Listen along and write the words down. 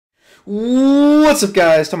What's up,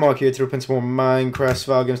 guys? Tomahawk here to open some more Minecraft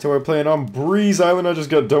Val games. Today we're playing on Breeze Island. I just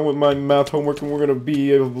got done with my math homework and we're gonna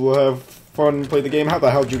be able to have fun and play the game. How the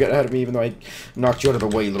hell did you get ahead of me even though I knocked you out of the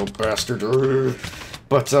way, little bastard?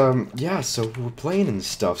 But, yeah, so we're playing and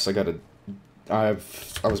stuff, so I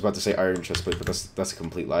was about to say iron chestplate, but that's a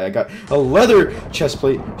complete lie. I got a leather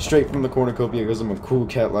chestplate straight from the cornucopia because I'm a cool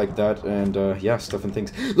cat like that, and yeah, stuff and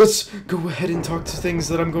things. Let's go ahead and talk to things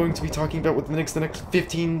that I'm going to be talking about within the next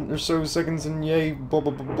 15 or so seconds, and yay, blah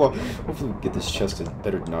blah blah blah. Hopefully we get this chest.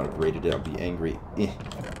 Better not have rated it. I'll be angry.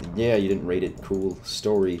 Yeah, you didn't rate it. Cool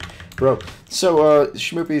story, bro. So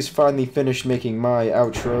Schmoopy's finally finished making my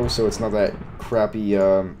outro, so it's not that crappy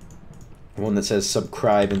one that says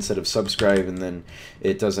subscribe instead of subscribe, and then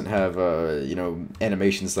it doesn't have, you know,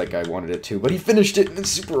 animations like I wanted it to, but he finished it, and it's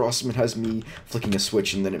super awesome. It has me flicking a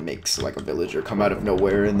switch, and then it makes, like, a villager come out of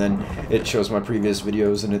nowhere, and then it shows my previous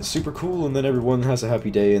videos, and it's super cool, and then everyone has a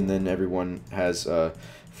happy day, and then everyone has,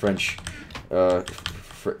 French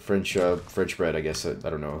bread, I guess. I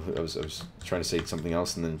don't know. I was trying to say something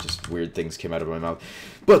else, and then just weird things came out of my mouth.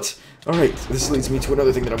 But, alright, this leads me to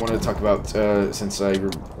another thing that I wanted to talk about,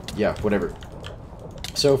 yeah, whatever.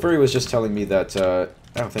 So, Furry was just telling me that, oh,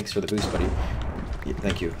 thanks for the boost, buddy. Yeah,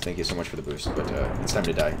 thank you so much for the boost, but, it's time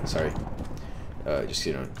to die, sorry. Just,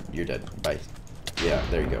 you know, you're dead, bye. Yeah,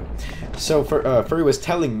 there you go. So, Furry was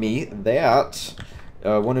telling me that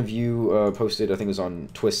one of you posted, I think it was on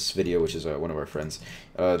Twist's video, which is one of our friends,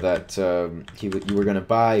 that you were going to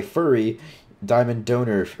buy Furry Diamond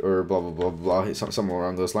Donor, or blah, blah, blah, blah, somewhere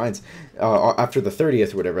along those lines, after the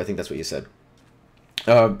 30th or whatever. I think that's what you said.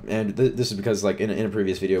 And this is because, like, in a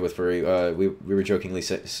previous video with Furry, we were jokingly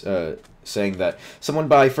saying that someone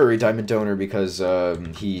buy Furry Diamond Donor because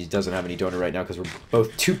he doesn't have any donor right now because we're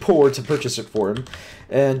both too poor to purchase it for him.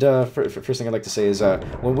 And first thing I'd like to say is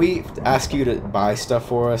when we ask you to buy stuff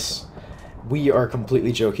for us, we are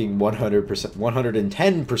completely joking 100%,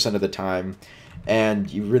 110% of the time. And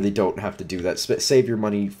you really don't have to do that. Save your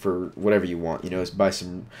money for whatever you want. You know, buy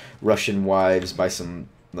some Russian wives, buy some,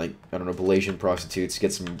 like, I don't know, Malaysian prostitutes,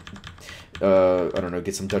 get some, I don't know,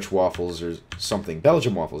 get some Dutch waffles or something.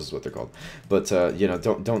 Belgian waffles is what they're called. But, you know,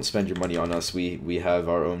 don't spend your money on us. We have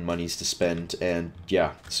our own monies to spend, and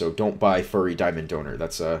yeah, so don't buy Furry Diamond Donor.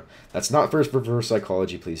 That's not for reverse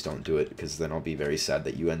psychology. Please don't do it, because then I'll be very sad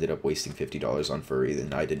that you ended up wasting $50 on Furry,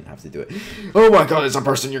 and I didn't have to do it. Oh my god, it's a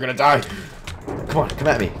person, you're gonna die! Come on, come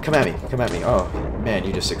at me, come at me, come at me. Oh, man,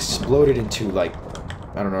 you just exploded into, like,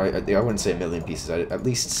 I don't know, I wouldn't say 1,000,000 pieces. I'd at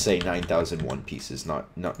least say 9,001 pieces. Not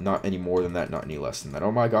any more than that, not any less than that.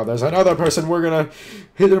 Oh my god, there's another person. We're gonna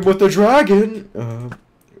hit him with the dragon.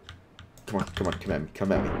 Come on, come at me,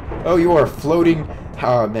 come at me. Oh, you are floating.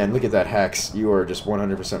 Oh man, look at that, Hacks. You are just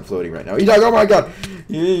 100% floating right now. You died. Oh my god.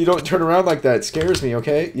 You don't turn around like that. It scares me,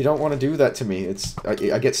 okay? You don't want to do that to me.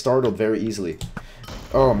 I get startled very easily.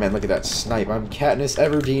 Oh man, look at that snipe. I'm Katniss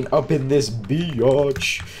Everdeen up in this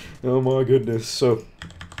biatch. Oh my goodness. So,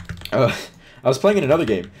 I was playing in another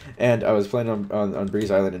game, and I was playing on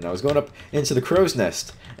Breeze Island, and I was going up into the crow's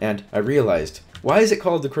nest, and I realized, why is it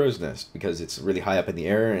called the crow's nest? Because it's really high up in the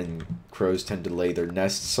air, and crows tend to lay their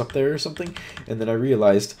nests up there or something, and then I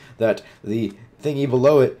realized that the thingy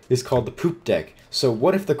below it is called the poop deck. So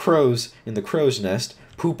what if the crows in the crow's nest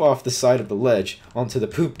poop off the side of the ledge onto the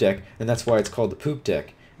poop deck, and that's why it's called the poop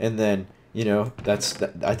deck, and then, you know,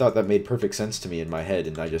 I thought that made perfect sense to me in my head,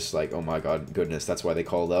 and I just like, oh my god, goodness, that's why they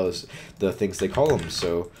call those the things they call them.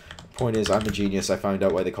 So, point is, I'm a genius. I found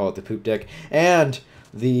out why they call it the poop deck and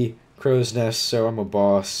the crow's nest. So I'm a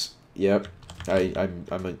boss. Yep,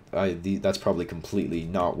 that's probably completely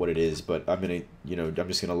not what it is, but I'm gonna, you know, I'm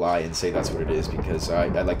just gonna lie and say that's what it is because I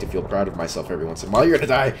like to feel proud of myself every once in a while. You're gonna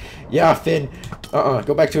die. Yeah, Finn.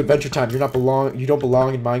 Go back to Adventure Time. You don't belong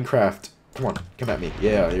in Minecraft. Come on, come at me.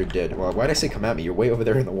 Yeah, you're dead. Well, why'd I say come at me? You're way over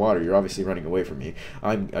there in the water. You're obviously running away from me.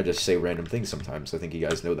 I just say random things sometimes. I think you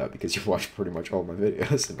guys know that because you watch pretty much all my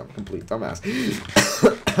videos, and I'm a complete dumbass.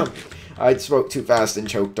 I spoke too fast and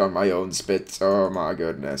choked on my own spit. Oh my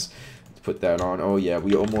goodness. Put that on. Oh yeah,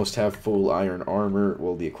 we almost have full iron armor.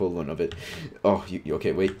 Well, the equivalent of it. Oh,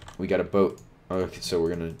 okay, wait. We got a boat. Okay, so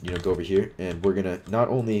we're gonna, you know, go over here, and we're gonna not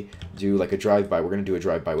only do like a drive-by, we're gonna do a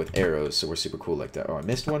drive-by with arrows, so we're super cool like that. Oh, I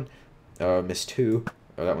missed one. Missed two.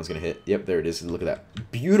 Oh, that one's gonna hit. Yep, there it is. Look at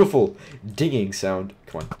that beautiful dinging sound.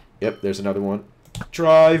 Come on. Yep, there's another one.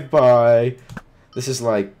 Drive by. This is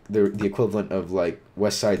like the equivalent of like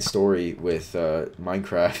West Side Story with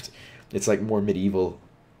Minecraft. It's like more medieval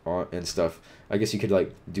and stuff. I guess you could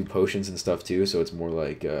like do potions and stuff too. So it's more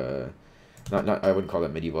like I wouldn't call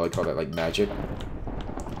that medieval. I'd call that like magic.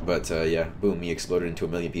 But, yeah, boom, he exploded into a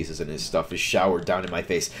million pieces, and his stuff is showered down in my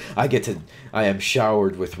face. I am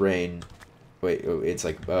showered with rain. Wait, it's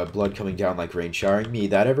like blood coming down like rain, showering me.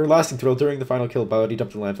 That everlasting thrill during the final kill. Body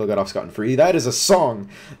dumped in the landfill, got off scot-free. That is a song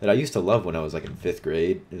that I used to love when I was like in 5th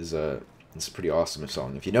grade. It's a pretty awesome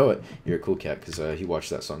song. If you know it, you're a cool cat, because he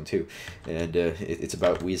watched that song too. And it's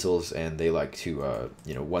about weasels, and they like to,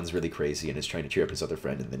 you know, one's really crazy and is trying to cheer up his other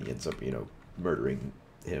friend, and then he ends up, you know, murdering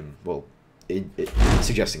him. Well,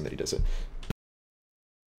 suggesting that he does it.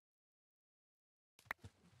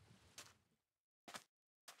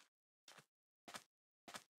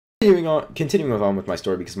 Continuing on with my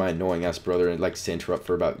story, because my annoying ass brother likes to interrupt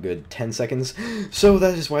for about good 10 seconds. So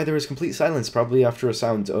that is why there is complete silence, probably after a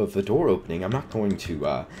sound of the door opening. I'm not going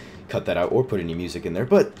to cut that out or put any music in there,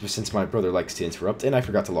 but since my brother likes to interrupt and I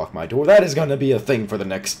forgot to lock my door, that is gonna be a thing for the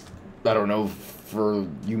next, I don't know, for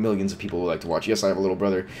you millions of people who like to watch. Yes, I have a little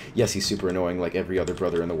brother. Yes, he's super annoying like every other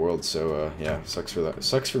brother in the world, so yeah, sucks for that.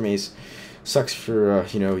 Sucks for me. Sucks for,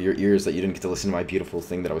 you know, your ears that you didn't get to listen to my beautiful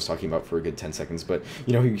thing that I was talking about for a good 10 seconds. But,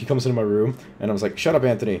 you know, he comes into my room, and I was like, shut up,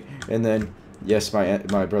 Anthony. And then, yes,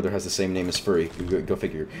 my brother has the same name as Furry. Go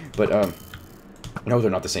figure. But, no, they're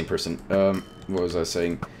not the same person. What was I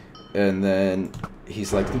saying? And then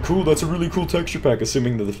he's like, cool, that's a really cool texture pack,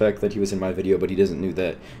 assuming the fact that he was in my video, but he doesn't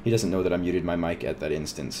know that I muted my mic at that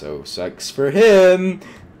instant. So, sucks for him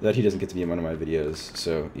that he doesn't get to be in one of my videos.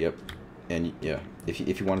 So, yep. And yeah, if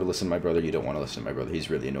you want to listen to my brother, you don't want to listen to my brother. He's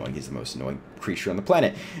really annoying. He's the most annoying creature on the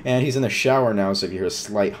planet. And he's in the shower now, so if you hear a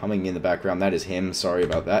slight humming in the background, that is him. Sorry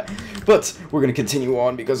about that. But we're going to continue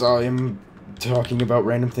on, because I am talking about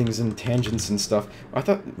random things and tangents and stuff. I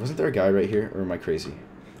thought, wasn't there a guy right here? Or am I crazy?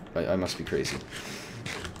 I must be crazy.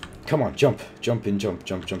 Come on, jump. Jump in, jump.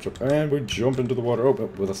 And we jump into the water. Oh,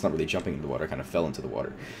 well, that's not really jumping into the water. I kind of fell into the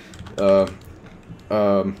water.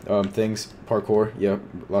 Things, parkour, yeah,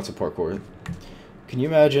 lots of parkour. Can you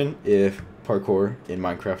imagine if parkour in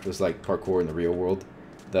Minecraft was like parkour in the real world?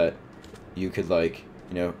 That you could, like,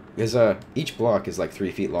 you know, because each block is like 3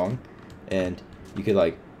 feet long, and you could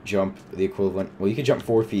like jump the equivalent, well, you could jump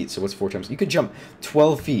 4 feet, so what's 4 times? You could jump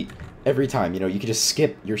 12 feet every time, you know, you could just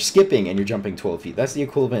skip, you're skipping and you're jumping 12 feet. That's the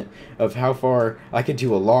equivalent of how far I could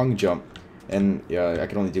do a long jump. And, yeah, I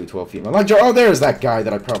could only do 12 feet. Oh, there's that guy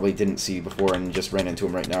that I probably didn't see before and just ran into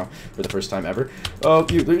him right now for the first time ever. Oh,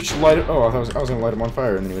 you should light it. Oh, I was going to light him on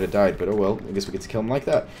fire and then he would have died. But, oh, well, I guess we get to kill him like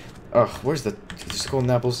that. Where's the golden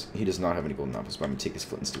apples? He does not have any golden apples, but I'm going to take his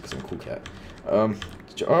flint and steel because I'm a cool cat.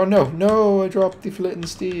 Oh, no, I dropped the flint and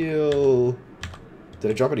steel.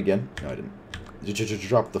 Did I drop it again? No, I didn't.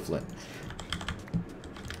 Drop the flint.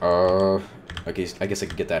 Okay, I guess I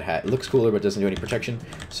could get that hat. It looks cooler, but doesn't do any protection.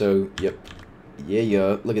 So, yep.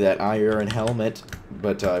 Yeah, look at that iron helmet.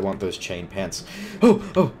 But I want those chain pants.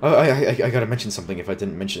 I gotta mention something if I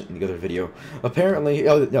didn't mention it in the other video. Apparently,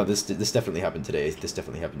 oh no, this definitely happened today.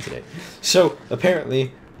 So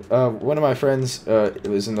apparently, one of my friends, it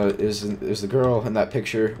was the girl in that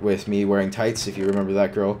picture with me wearing tights. If you remember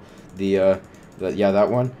that girl, that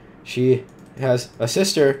one. She has a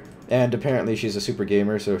sister. And apparently she's a super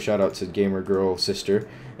gamer, so shout out to gamer girl sister.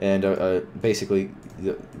 And basically,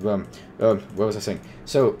 what was I saying?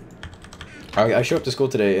 So I show up to school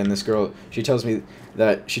today, and this girl, she tells me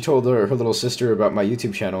that she told her little sister about my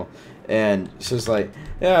YouTube channel, and she's like,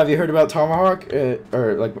 "Yeah, have you heard about Tomahawk?"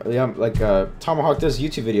 Tomahawk does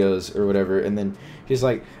YouTube videos or whatever. And then she's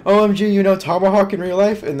like, "OMG, you know Tomahawk in real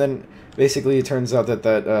life?" And then basically, it turns out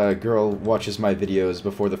that girl watches my videos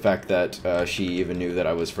before the fact that she even knew that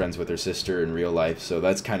I was friends with her sister in real life. So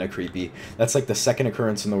that's kind of creepy. That's like the second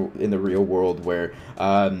occurrence in the real world where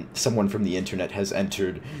someone from the internet has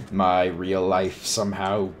entered my real life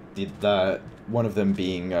somehow. One of them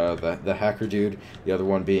being the hacker dude, the other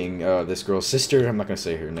one being this girl's sister. I'm not gonna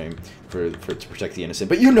say her name to protect the innocent,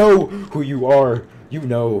 but you know who you are. You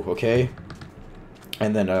know, okay?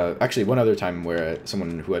 And then, actually, one other time where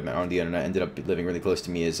someone who I met on the internet ended up living really close to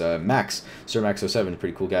me is Max, Sir Max07,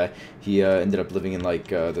 pretty cool guy. He ended up living in, like,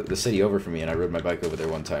 the city over from me, and I rode my bike over there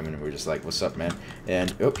one time, and we were just like, what's up, man?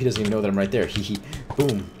 And, oh, he doesn't even know that I'm right there.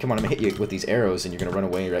 Boom. Come on, I'm gonna hit you with these arrows, and you're gonna run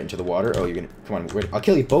away right into the water. Oh, you're gonna, come on, I'll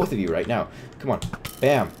kill you, both of you right now. Come on.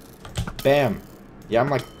 Bam. Bam. Yeah, I'm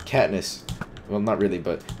like Katniss. Well, not really,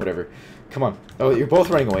 but whatever. Come on. Oh, you're both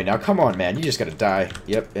running away now. Come on, man. You just gotta die.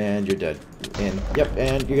 Yep, and you're dead. And, yep,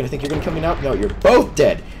 and you're gonna think you're gonna kill me now? No, you're both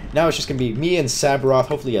dead. Now it's just gonna be me and Sabroth.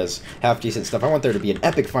 Hopefully he has half-decent stuff. I want there to be an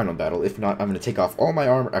epic final battle. If not, I'm gonna take off all my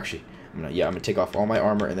armor. Actually, I'm gonna take off all my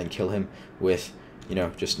armor and then kill him with, you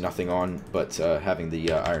know, just nothing on but having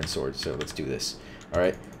the iron sword. So let's do this.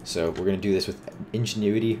 Alright, so we're gonna do this with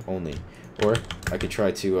ingenuity only. Or I could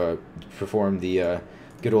try to perform the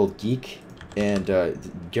good old geek, and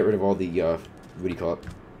get rid of all the, what do you call it?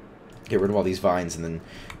 Get rid of all these vines, and then,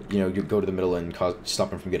 you know, you go to the middle and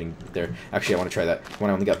stop him from getting there. Actually, I want to try that. Come on,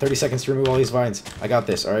 I only got 30 seconds to remove all these vines. I got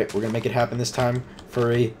this. All right, we're gonna make it happen this time.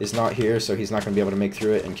 Furry is not here, so he's not gonna be able to make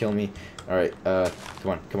through it and kill me. All right,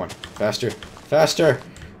 come on, faster, faster.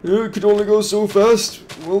 It could only go so fast.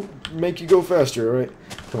 We'll make you go faster. All right,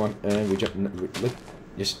 come on, and we jump. Look,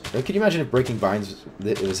 just can you imagine if breaking vines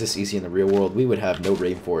it was this easy in the real world? We would have no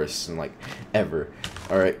rainforests and like ever.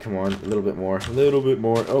 All right, come on, a little bit more, a little bit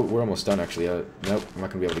more. Oh, we're almost done actually. Nope, I'm not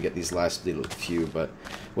gonna be able to get these last little few, but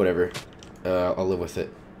whatever. I'll live with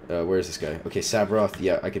it. Where is this guy? Okay, Sabroth.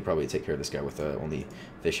 Yeah, I could probably take care of this guy with only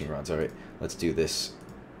fishing rods. All right, let's do this.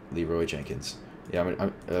 Leroy Jenkins. Yeah,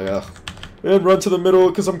 and run to the middle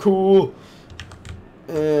because I'm cool.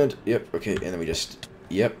 And yep, okay, and then we just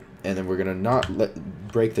and then we're gonna not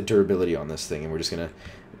break the durability on this thing, and we're just gonna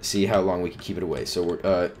see how long we can keep it away. So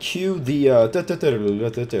we're cue the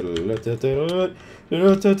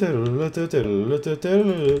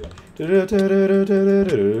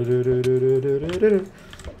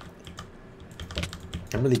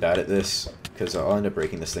I'm really bad at this because I'll end up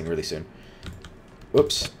breaking this thing really soon.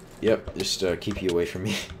 Whoops. Yep, just keep you away from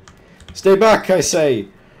me. Stay back, I say!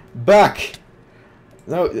 Back!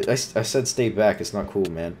 No, I said stay back. It's not cool,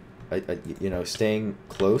 man. You know, staying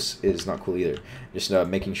close is not cool either. Just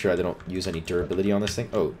making sure I don't use any durability on this thing.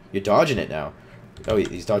 Oh, you're dodging it now. Oh,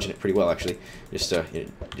 he's dodging it pretty well, actually. Just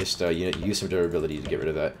use some durability to get rid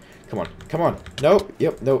of that. Come on, come on. No,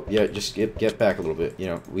 yep, no, yeah, just get back a little bit. You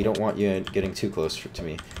know, we don't want you getting too close to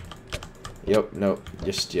me. Yep, no,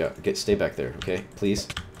 just stay back there, okay? Please,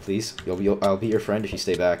 please. I'll be your friend if you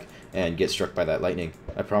stay back and get struck by that lightning.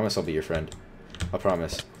 I promise I'll be your friend. I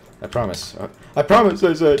promise. I promise. I promise,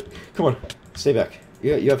 I said. Come on, stay back.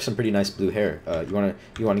 You have some pretty nice blue hair. You wanna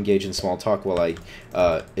engage in small talk while I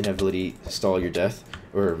inevitably stall your death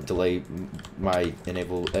or delay my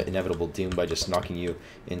inevitable doom by just knocking you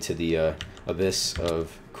into the abyss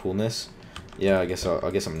of coolness? Yeah, I guess I'm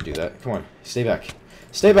gonna do that. Come on, stay back.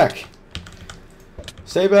 Stay back.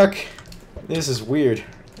 Stay back. This is weird.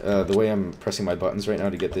 The way I'm pressing my buttons right now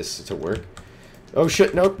to get this to work. Oh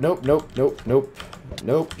shit! Nope! Nope! Nope! Nope! Nope!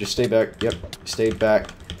 Nope! Just stay back. Yep. Stay back.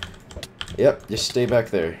 Yep, just stay back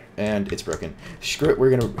there. And it's broken. Screw it, we're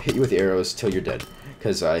gonna hit you with the arrows till you're dead.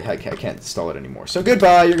 Because I can't stall it anymore. So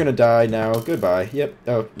goodbye, you're gonna die now. Goodbye. Yep.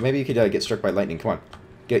 Oh, maybe you could get struck by lightning. Come on.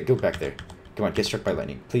 Go back there. Come on, get struck by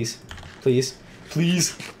lightning. Please. Please.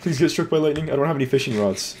 Please. Please get struck by lightning. I don't have any fishing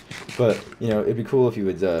rods. But, you know, it'd be cool if you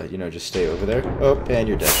would, you know, just stay over there. Oh, and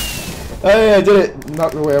you're dead. Hey, I did it!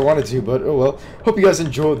 Not the way I wanted to, but oh well. Hope you guys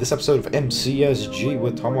enjoyed this episode of MCSG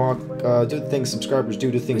with Tomahawk. Do the things subscribers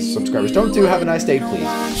do, the things subscribers don't do. Have a nice day, please.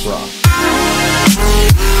 Brah.